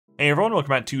Hey everyone, welcome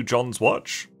back to John's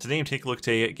Watch. Today I'm taking a look at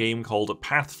a game called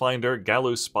Pathfinder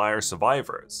Gallowspire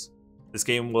Survivors. This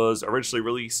game was originally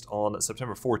released on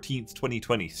September 14th,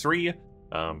 2023.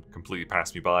 Completely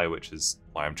passed me by, which is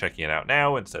why I'm checking it out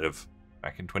now instead of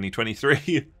back in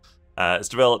 2023. It's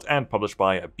developed and published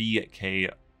by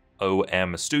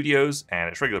BKOM Studios, and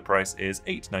its regular price is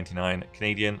 $8.99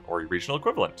 Canadian or regional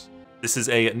equivalent. This is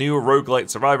a new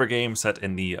roguelite survivor game set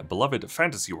in the beloved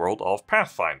fantasy world of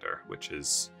Pathfinder, which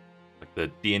is like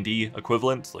the D&D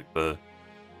equivalent, like the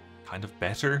kind of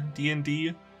better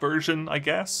D&D version, I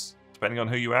guess, depending on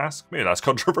who you ask. Maybe that's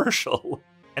controversial.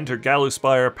 Enter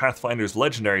Gallowspire, Pathfinder's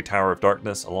legendary Tower of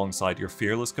Darkness, alongside your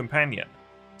fearless companion.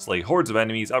 Slay hordes of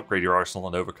enemies, upgrade your arsenal,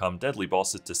 and overcome deadly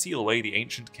bosses to seal away the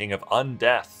ancient king of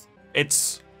undeath.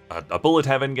 It's a bullet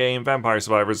heaven game, Vampire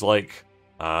Survivors like.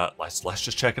 Let's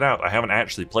just check it out. I haven't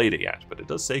actually played it yet, but it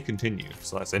does say continue,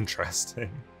 so that's interesting.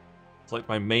 Select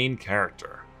my main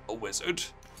character. A wizard,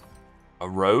 a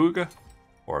rogue,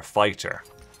 or a fighter?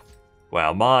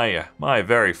 Well, my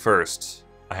very first,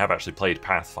 I have actually played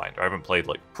Pathfinder. I haven't played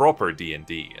like proper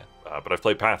D&D, but I've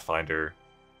played Pathfinder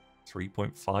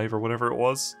 3.5 or whatever it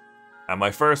was. And my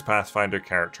first Pathfinder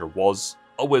character was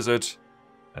a wizard,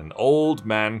 an old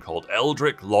man called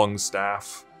Eldrick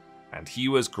Longstaff, and he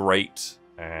was great,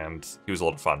 and he was a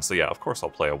lot of fun. So yeah, of course I'll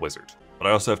play a wizard. But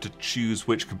I also have to choose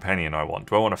which companion I want.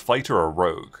 Do I want a fighter or a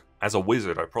rogue? As a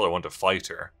wizard, I probably want a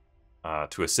fighter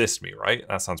to assist me, right?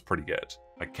 That sounds pretty good.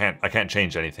 I can't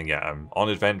change anything yet. I'm on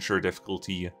adventure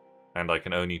difficulty, and I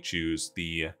can only choose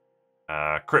the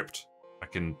crypt. I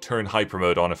can turn hyper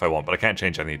mode on if I want, but I can't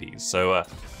change any of these. So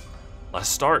let's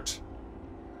start.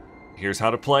 Here's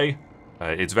how to play.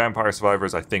 It's Vampire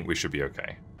Survivors. I think we should be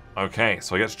okay. Okay,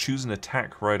 so I get to choose an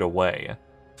attack right away.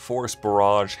 Force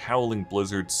Barrage, Howling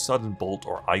Blizzard, Sudden Bolt,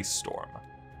 or Ice Storm.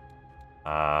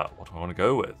 What do I want to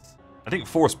go with? I think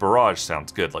Force Barrage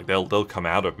sounds good. Like they'll come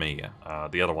out of me.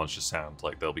 The other ones just sound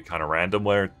like they'll be kind of random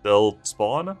where they'll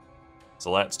spawn.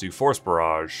 So let's do Force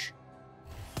Barrage.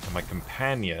 And my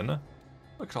companion,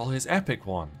 look at all his epic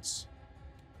ones.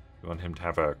 We want him to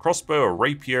have a crossbow, a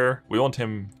rapier. We want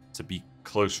him to be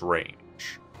close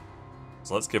range.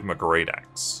 So let's give him a great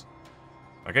axe.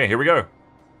 Okay, here we go.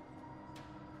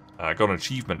 I got an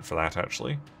achievement for that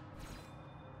actually.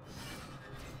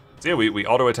 So yeah, we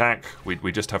auto-attack,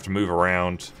 we just have to move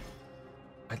around.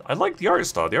 I like the art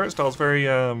style. The art style is very,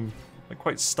 like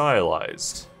quite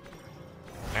stylized.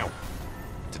 Ow.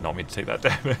 Did not mean to take that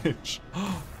damage.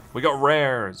 We got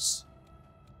rares.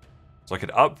 So I could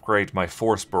upgrade my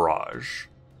Force Barrage.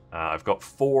 I've got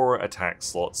 4 attack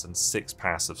slots and 6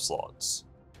 passive slots.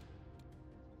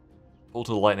 Bolt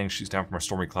of the lightning shoots down from a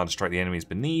stormy cloud to strike the enemies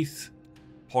beneath.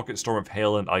 Pocket storm of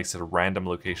hail and ice at a random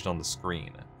location on the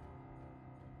screen.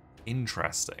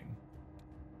 Interesting.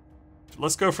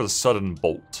 Let's go for the sudden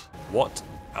bolt. What?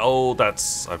 Oh,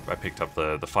 that's... I picked up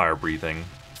the fire breathing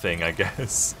thing, I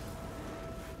guess.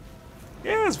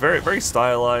 Yeah, it's very, very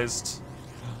stylized.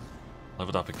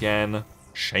 Leveled up again.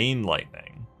 Chain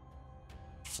lightning.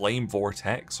 Flame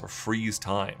vortex or freeze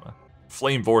time.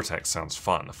 Flame vortex sounds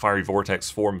fun. A fiery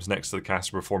vortex forms next to the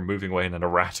caster before moving away in an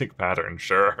erratic pattern,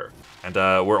 sure. And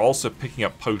we're also picking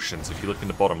up potions. If you look in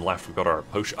the bottom left, we've got our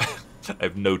potion. I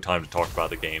have no time to talk about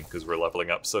the game because we're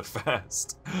leveling up so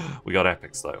fast. We got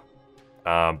epics though.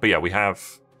 But yeah, we have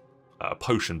a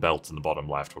potion belt in the bottom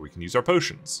left where we can use our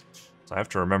potions. So I have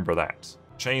to remember that.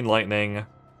 Chain lightning,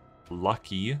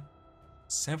 lucky,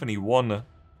 71%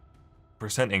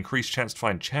 increased chance to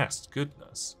find chests.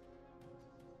 Goodness.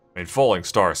 I mean, Falling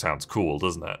Star sounds cool,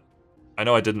 doesn't it? I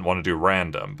know I didn't want to do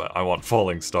random, but I want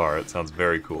Falling Star. It sounds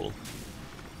very cool.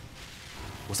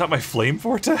 Was that my flame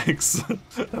vortex?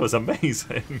 That was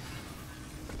amazing.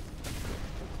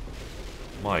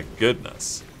 My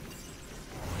goodness.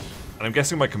 And I'm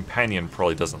guessing my companion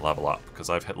probably doesn't level up, because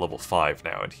I've hit level 5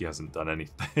 now and he hasn't done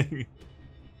anything.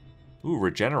 Ooh,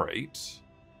 regenerate.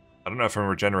 I don't know if I'm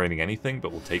regenerating anything,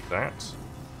 but we'll take that.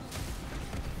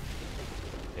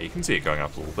 Yeah, you can see it going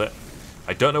up a little bit.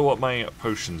 I don't know what my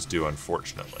potions do,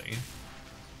 unfortunately.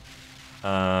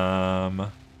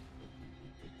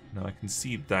 No, I can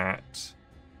see that.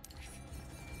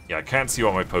 Yeah, I can't see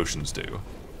what my potions do.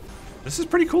 This is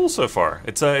pretty cool so far.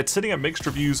 It's sitting at mixed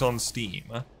reviews on Steam.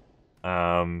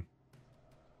 And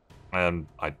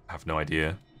I have no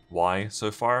idea why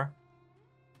so far.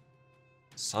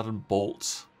 Sudden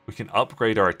Bolt. We can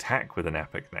upgrade our attack with an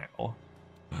epic now.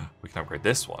 We can upgrade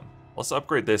this one. Let's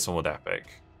upgrade this one with epic.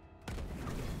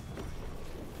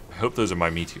 I hope those are my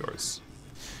meteors.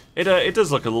 It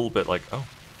does look a little bit like, oh.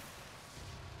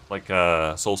 Like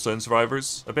Soulstone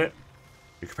Survivors, a bit.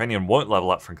 Your companion won't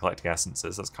level up from collecting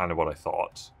essences, that's kind of what I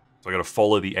thought. So I gotta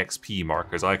follow the XP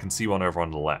markers. I can see one over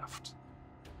on the left.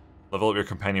 Level up your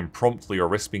companion promptly or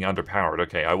risk being underpowered.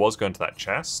 Okay, I was going to that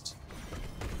chest.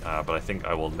 But I think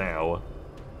I will now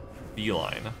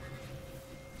beeline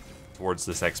towards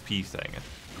this XP thing.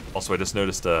 Also, I just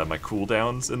noticed my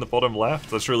cooldowns in the bottom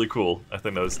left. That's really cool. I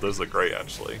think those look great,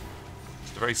 actually.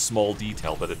 It's a very small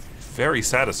detail, but it's very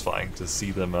satisfying to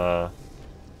see them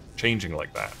changing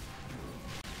like that.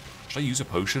 Should I use a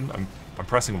potion? I'm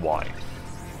pressing Y.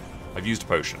 I've used a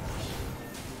potion.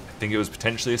 I think it was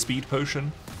potentially a speed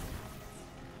potion.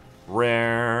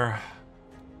 Rare.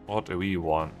 What do we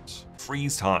want?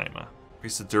 Freeze time.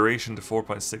 Increase the duration to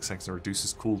 4.6 seconds and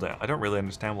reduces cooldown. I don't really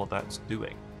understand what that's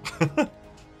doing.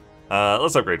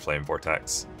 Let's upgrade Flame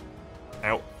Vortex.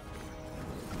 Ow.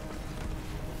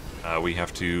 We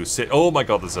have to sit. Oh my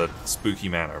god, there's a spooky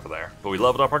man over there. But we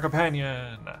leveled up our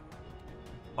companion.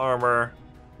 Armor.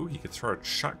 Ooh, he could throw a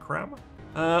chakram.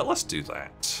 Let's do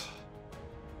that.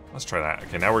 Let's try that.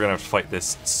 Okay, now we're gonna have to fight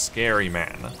this scary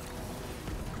man.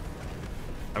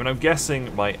 I mean, I'm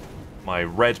guessing my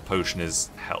red potion is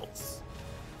health.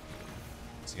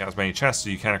 So you got as many chests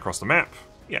as you can across the map?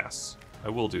 Yes, I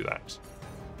will do that.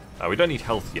 We don't need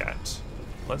health yet.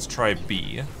 Let's try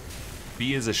B.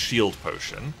 B is a shield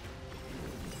potion.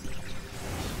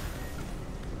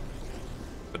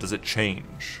 But does it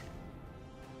change?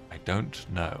 I don't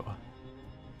know.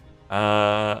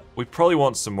 We probably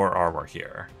want some more armor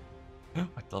here. I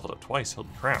leveled up twice, holy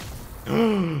crap.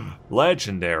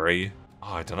 Legendary.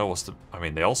 Oh, I don't know what's the... I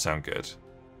mean, they all sound good.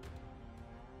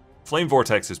 Flame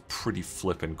Vortex is pretty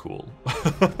flippin' cool.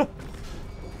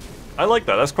 I like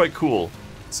that, that's quite cool.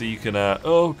 So you can,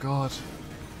 oh god.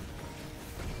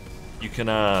 You can,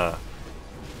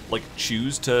 like,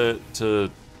 choose to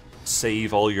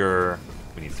save all your...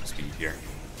 We need some speed here.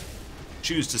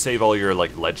 Choose to save all your,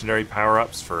 like, legendary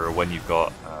power-ups for when you've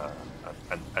got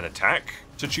an attack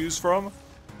to choose from.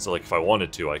 So, like, if I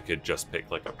wanted to, I could just pick,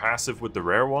 like, a passive with the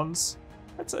rare ones.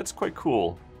 That's quite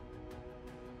cool.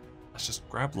 Let's just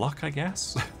grab luck, I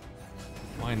guess.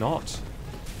 Why not?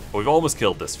 Well, we've almost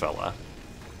killed this fella.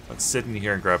 Let's sit in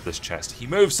here and grab this chest. He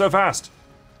moves so fast!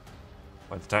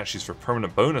 Find statues for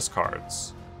permanent bonus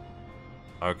cards.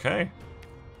 Okay.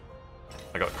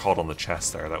 I got caught on the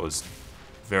chest there. That was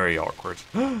very awkward.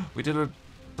 We did a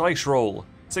dice roll.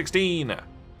 16!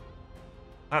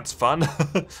 That's fun.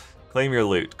 Claim your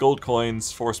loot. Gold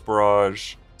coins, force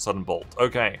barrage, sudden bolt.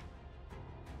 Okay.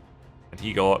 And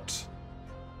he got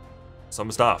some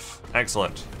stuff.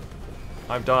 Excellent.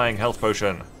 I'm dying. Health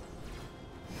potion.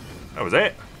 That was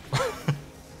it.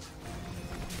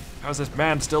 How's this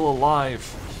man still alive?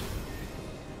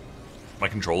 My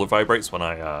controller vibrates when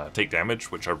I take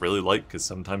damage, which I really like, because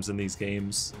sometimes in these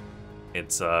games,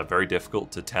 it's very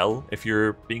difficult to tell if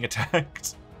you're being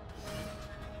attacked.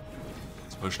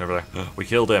 There's a potion over there. We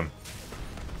killed him.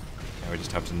 Now we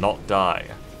just have to not die.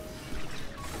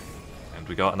 And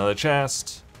we got another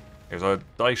chest. Here's our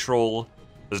dice roll.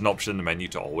 There's an option in the menu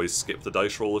to always skip the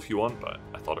dice roll if you want, but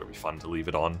I thought it would be fun to leave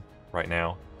it on right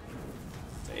now.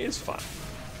 It is fun.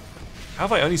 How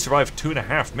have I only survived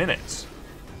 2.5 minutes?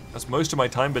 Has most of my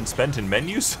time been spent in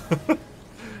menus?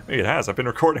 Maybe it has. I've been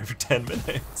recording for 10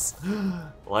 minutes.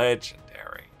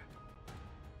 Legendary.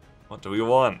 What do we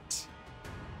want?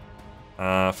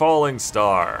 Falling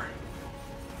star.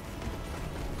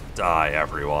 Die,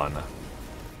 everyone.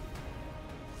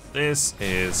 This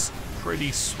is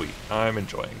pretty sweet. I'm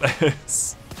enjoying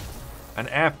this. An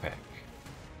epic.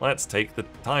 Let's take the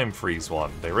time freeze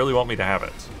one. They really want me to have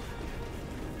it.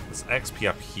 There's XP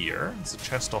up here. There's a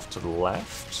chest off to the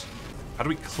left. How do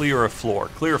we clear a floor?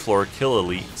 Clear a floor, kill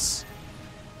elites.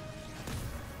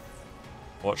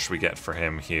 What should we get for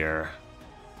him here?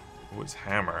 Oh, his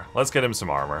hammer. Let's get him some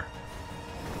armor.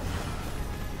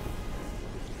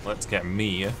 Let's get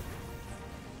me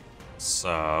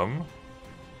some...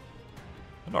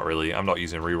 I'm not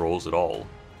using rerolls at all.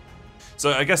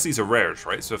 So I guess these are rares,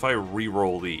 right? So if I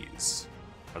re-roll these,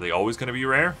 are they always going to be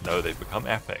rare? No, they've become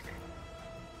epic.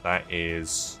 That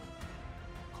is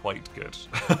quite good.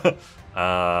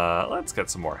 Let's get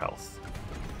some more health.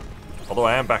 Although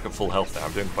I am back at full health now,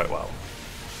 I'm doing quite well.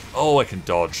 Oh, I can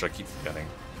dodge, I keep forgetting.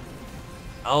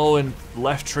 Oh, and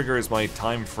left trigger is my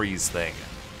time freeze thing.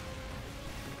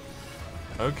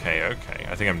 Okay, okay.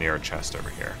 I think I'm near a chest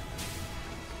over here.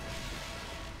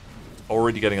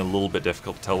 Already getting a little bit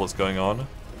difficult to tell what's going on.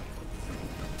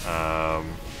 I'm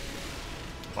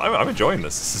enjoying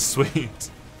this. This is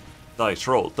sweet. Dice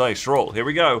roll, dice roll. Here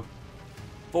we go.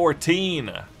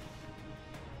 14.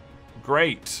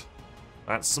 Great.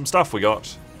 That's some stuff we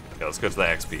got. Okay, let's go to the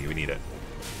XP. We need it.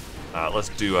 Let's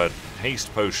do a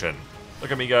haste potion.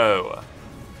 Look at me go.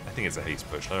 I think it's a haste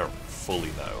push. I don't fully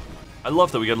know. I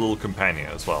love that we get a little companion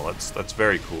as well. That's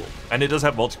very cool. And it does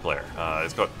have multiplayer.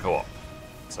 It's got co-op.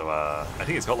 So I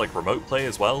think it's got like remote play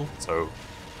as well. So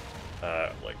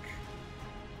like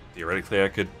theoretically I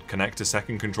could connect a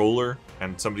second controller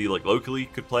and somebody like locally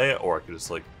could play it, or I could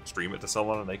just like stream it to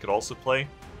someone and they could also play.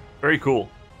 Very cool.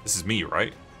 This is me,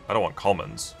 right? I don't want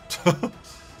commons.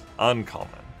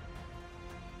 Uncommon.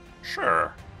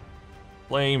 Sure.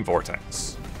 Flame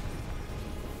Vortex.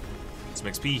 Some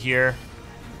XP here.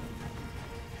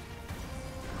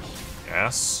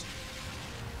 Yes.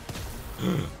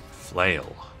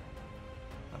 Flail.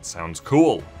 That sounds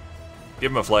cool.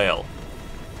 Give him a flail.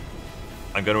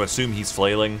 I'm going to assume he's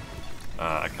flailing.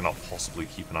 I cannot possibly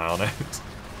keep an eye on it.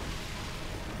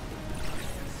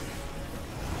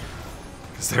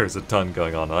 Because there's a ton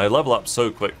going on. And I level up so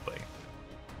quickly.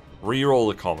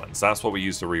 Reroll the commons. That's what we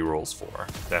use the rerolls for.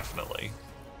 Definitely.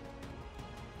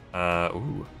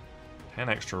 Ooh. 10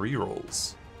 extra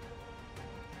rerolls.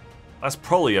 That's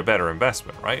probably a better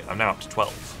investment, right? I'm now up to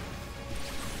 12.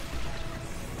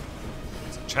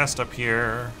 There's a chest up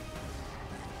here.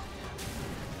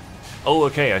 Oh,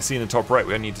 okay, I see in the top right,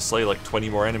 we only need to slay like 20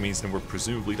 more enemies and we're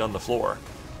presumably done the floor.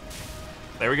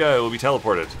 There we go, we'll be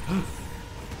teleported.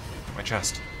 My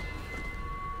chest.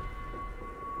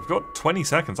 We've got 20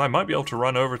 seconds. I might be able to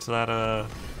run over to that,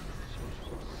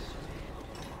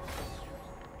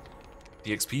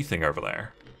 the XP thing over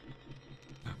there.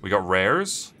 We got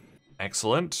rares.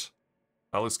 Excellent.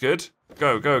 That looks good.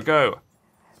 Go, go, go.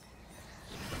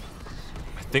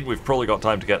 I think we've probably got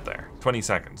time to get there. 20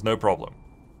 seconds, no problem.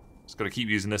 Just gotta keep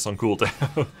using this on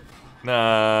cooldown.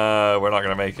 Nah, we're not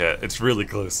gonna make it. It's really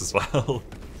close as well.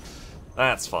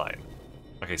 That's fine.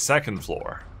 Okay, second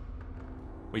floor.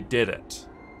 We did it.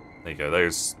 There you go,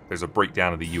 there's a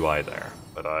breakdown of the UI there.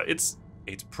 But it's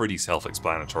pretty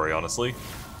self-explanatory, honestly.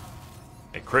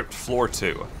 A crypt floor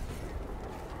 2.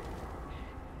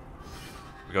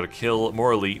 We gotta kill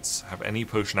more elites, have any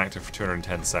potion active for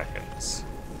 210 seconds.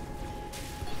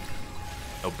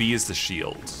 Oh, B is the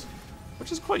shield,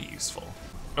 which is quite useful.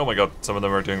 Oh my god, some of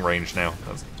them are doing range now.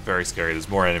 That's very scary. There's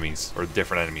more enemies, or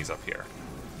different enemies up here.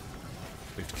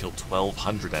 We have to kill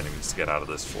 1,200 enemies to get out of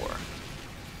this floor.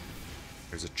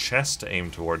 There's a chest to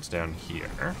aim towards down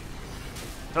here.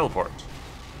 Teleport.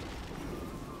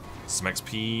 Some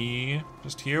XP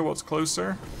just here. What's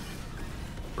closer?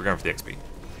 We're going for the XP.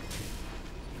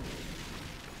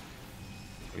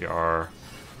 We are...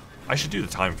 I should do the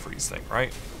time freeze thing,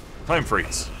 right? Time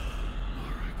freeze.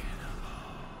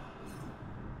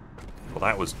 Well,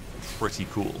 that was pretty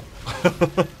cool.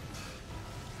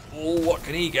 Oh, what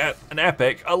can he get? An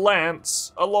epic, a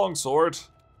lance, a longsword.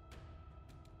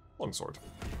 Longsword.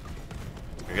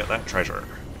 I get that treasure.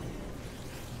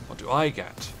 What do I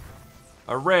get?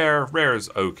 A rare. Rare is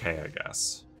okay, I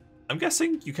guess. I'm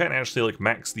guessing you can't actually like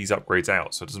max these upgrades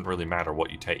out, so it doesn't really matter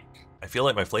what you take. I feel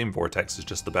like my Flame Vortex is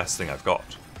just the best thing I've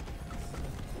got.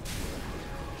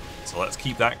 So let's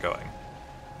keep that going.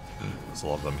 There's a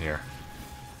lot of them here.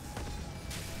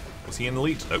 Was he in the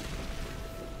lead? Nope.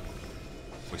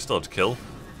 We still have to kill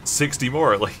 60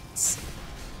 more elites.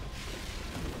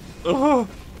 Oh!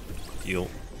 Heal.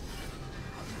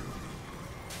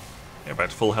 Yeah, back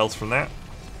to full health from that.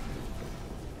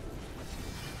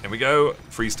 Here we go.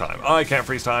 Freeze time. Oh, I can't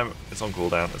freeze time. It's on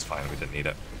cooldown. It's fine. We didn't need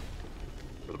it.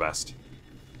 We're the best.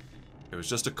 It was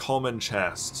just a common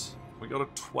chest. We got a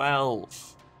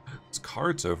 12. There's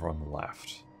cards over on the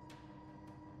left.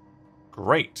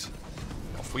 Great.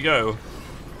 Off we go.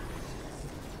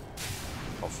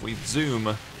 Off we zoom.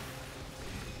 I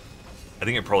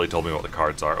think it probably told me what the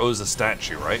cards are. Oh, there's a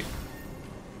statue, right?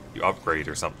 You upgrade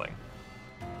or something.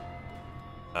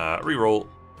 Reroll.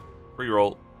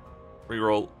 Reroll.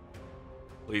 Reroll.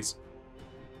 Please.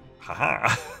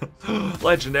 Haha.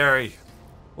 Legendary.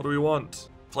 What do we want?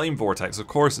 Flame Vortex. Of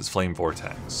course it's Flame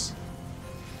Vortex.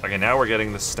 Okay, now we're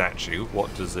getting the statue.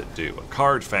 What does it do? A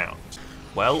card found.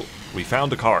 Well, we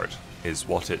found a card, is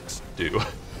what it do.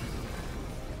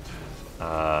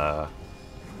 I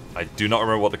do not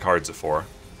remember what the cards are for.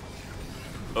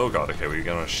 Oh god, okay, we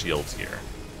got a shield here.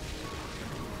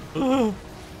 Give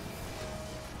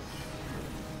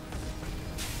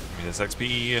me this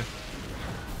XP.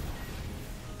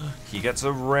 He gets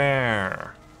a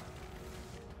rare.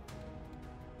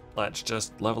 Let's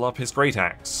just level up his great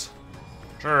axe.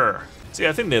 Sure. See,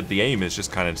 I think that the aim is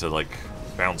just kind of to like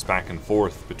bounce back and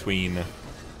forth between...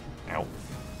 Ow.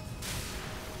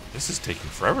 This is taking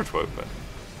forever to open.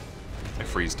 I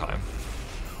freeze time.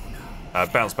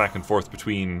 Bounce back and forth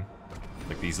between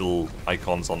like these little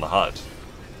icons on the HUD.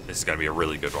 This is gonna be a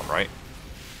really good one, right?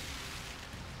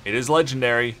 It is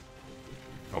legendary.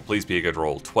 Oh, please be a good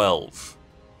roll. 12.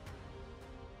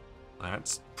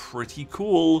 That's pretty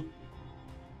cool.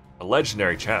 A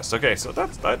legendary chest. Okay, so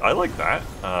I like that.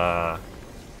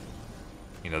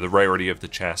 You know, the rarity of the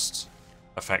chest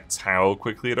affects how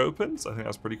quickly it opens. I think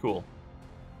that's pretty cool.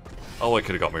 Oh, I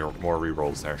could have got more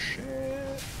rerolls there. Shit.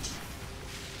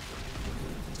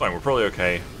 It's fine, we're probably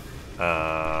okay.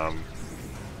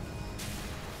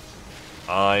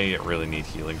 I really need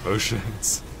healing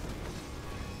potions.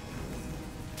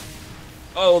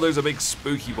 Oh, there's a big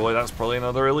spooky boy. That's probably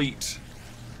another elite.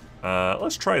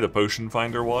 Let's try the potion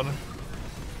finder one.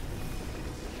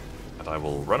 And I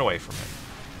will run away from him.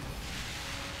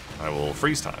 I will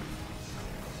freeze time.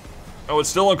 Oh, it's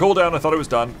still on cooldown. I thought it was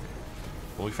done.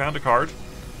 Well, we found a card.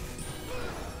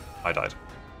 I died.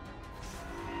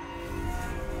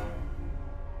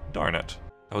 Darn it.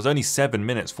 That was only 7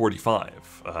 minutes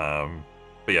 45.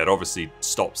 But yeah, it obviously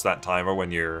stops that timer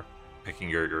when you're picking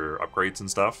your upgrades and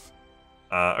stuff.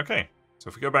 Okay, so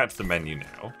if we go back to the menu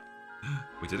now,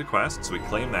 we did a quest, so we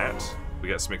claim that. We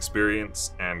get some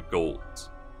experience and gold.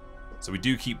 So we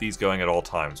do keep these going at all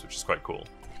times, which is quite cool.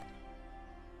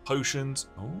 Potions.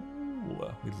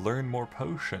 Oh, we learn more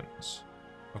potions.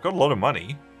 I've got a lot of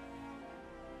money.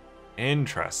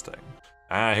 Interesting.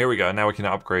 Here we go. Now we can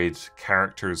upgrade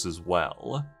characters as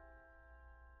well.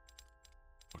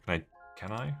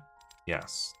 Can I?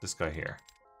 Yes, this guy here.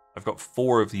 I've got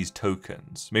 4 of these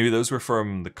tokens. Maybe those were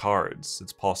from the cards.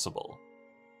 It's possible.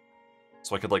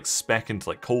 So I could like spec into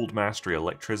like cold mastery,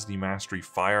 electricity mastery,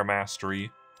 fire mastery.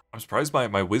 I'm surprised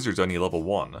my wizard's only level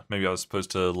 1. Maybe I was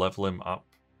supposed to level him up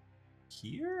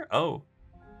here? Oh.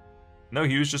 No,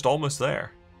 he was just almost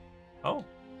there. Oh,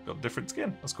 got a different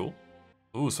skin. That's cool.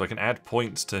 Ooh, so I can add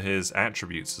points to his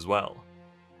attributes as well.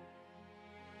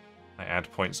 I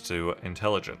add points to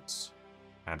intelligence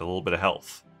and a little bit of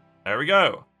health. There we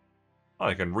go. Oh,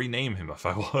 I can rename him if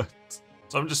I want.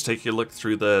 So I'm just taking a look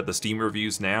through the Steam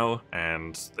reviews now,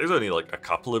 and there's only like a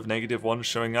couple of negative ones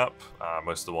showing up.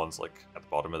 Most of the ones like at the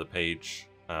bottom of the page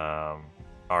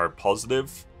are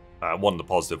positive. One of the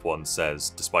positive ones says,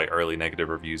 despite early negative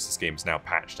reviews, this game is now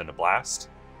patched and a blast.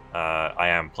 I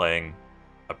am playing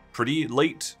a pretty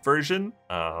late version.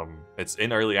 It's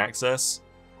in early access,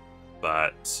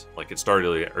 but like it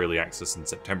started early access in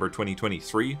September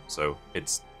 2023, so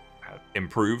it's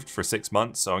improved for 6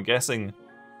 months. So I'm guessing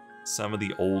some of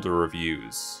the older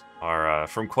reviews are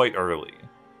from quite early.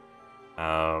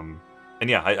 And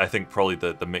yeah, I think probably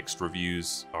the mixed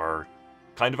reviews are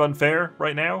kind of unfair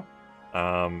right now,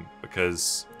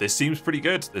 because this seems pretty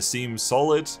good. This seems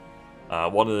solid.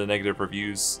 One of the negative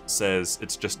reviews says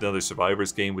it's just another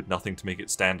Survivors game with nothing to make it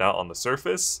stand out on the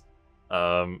surface.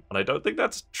 And I don't think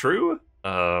that's true.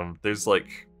 There's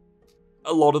like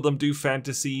a lot of them do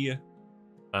fantasy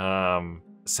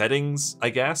settings, I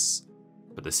guess,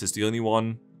 but this is the only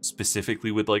one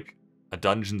specifically with like a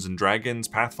Dungeons and Dragons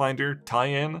Pathfinder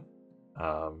tie-in.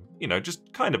 You know,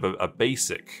 just kind of a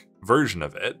basic version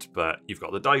of it, but you've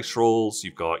got the dice rolls,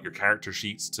 you've got your character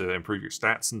sheets to improve your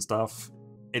stats and stuff.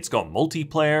 It's got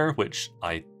multiplayer, which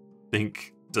I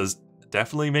think does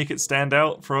definitely make it stand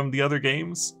out from the other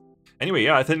games. Anyway,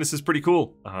 yeah, I think this is pretty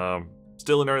cool.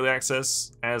 Still in early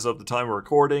access as of the time we're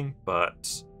recording,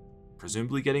 but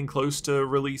presumably getting close to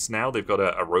release now. They've got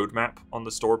a roadmap on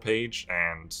the store page,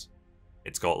 and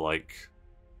it's got like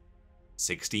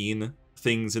 16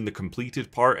 things in the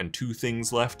completed part and 2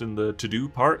 things left in the to-do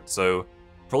part, so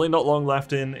probably not long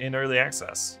left in early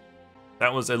access.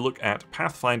 That was a look at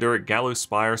Pathfinder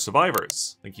Gallowspire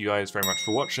Survivors. Thank you guys very much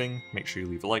for watching. Make sure you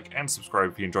leave a like and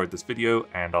subscribe if you enjoyed this video,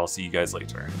 and I'll see you guys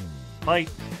later. Bye!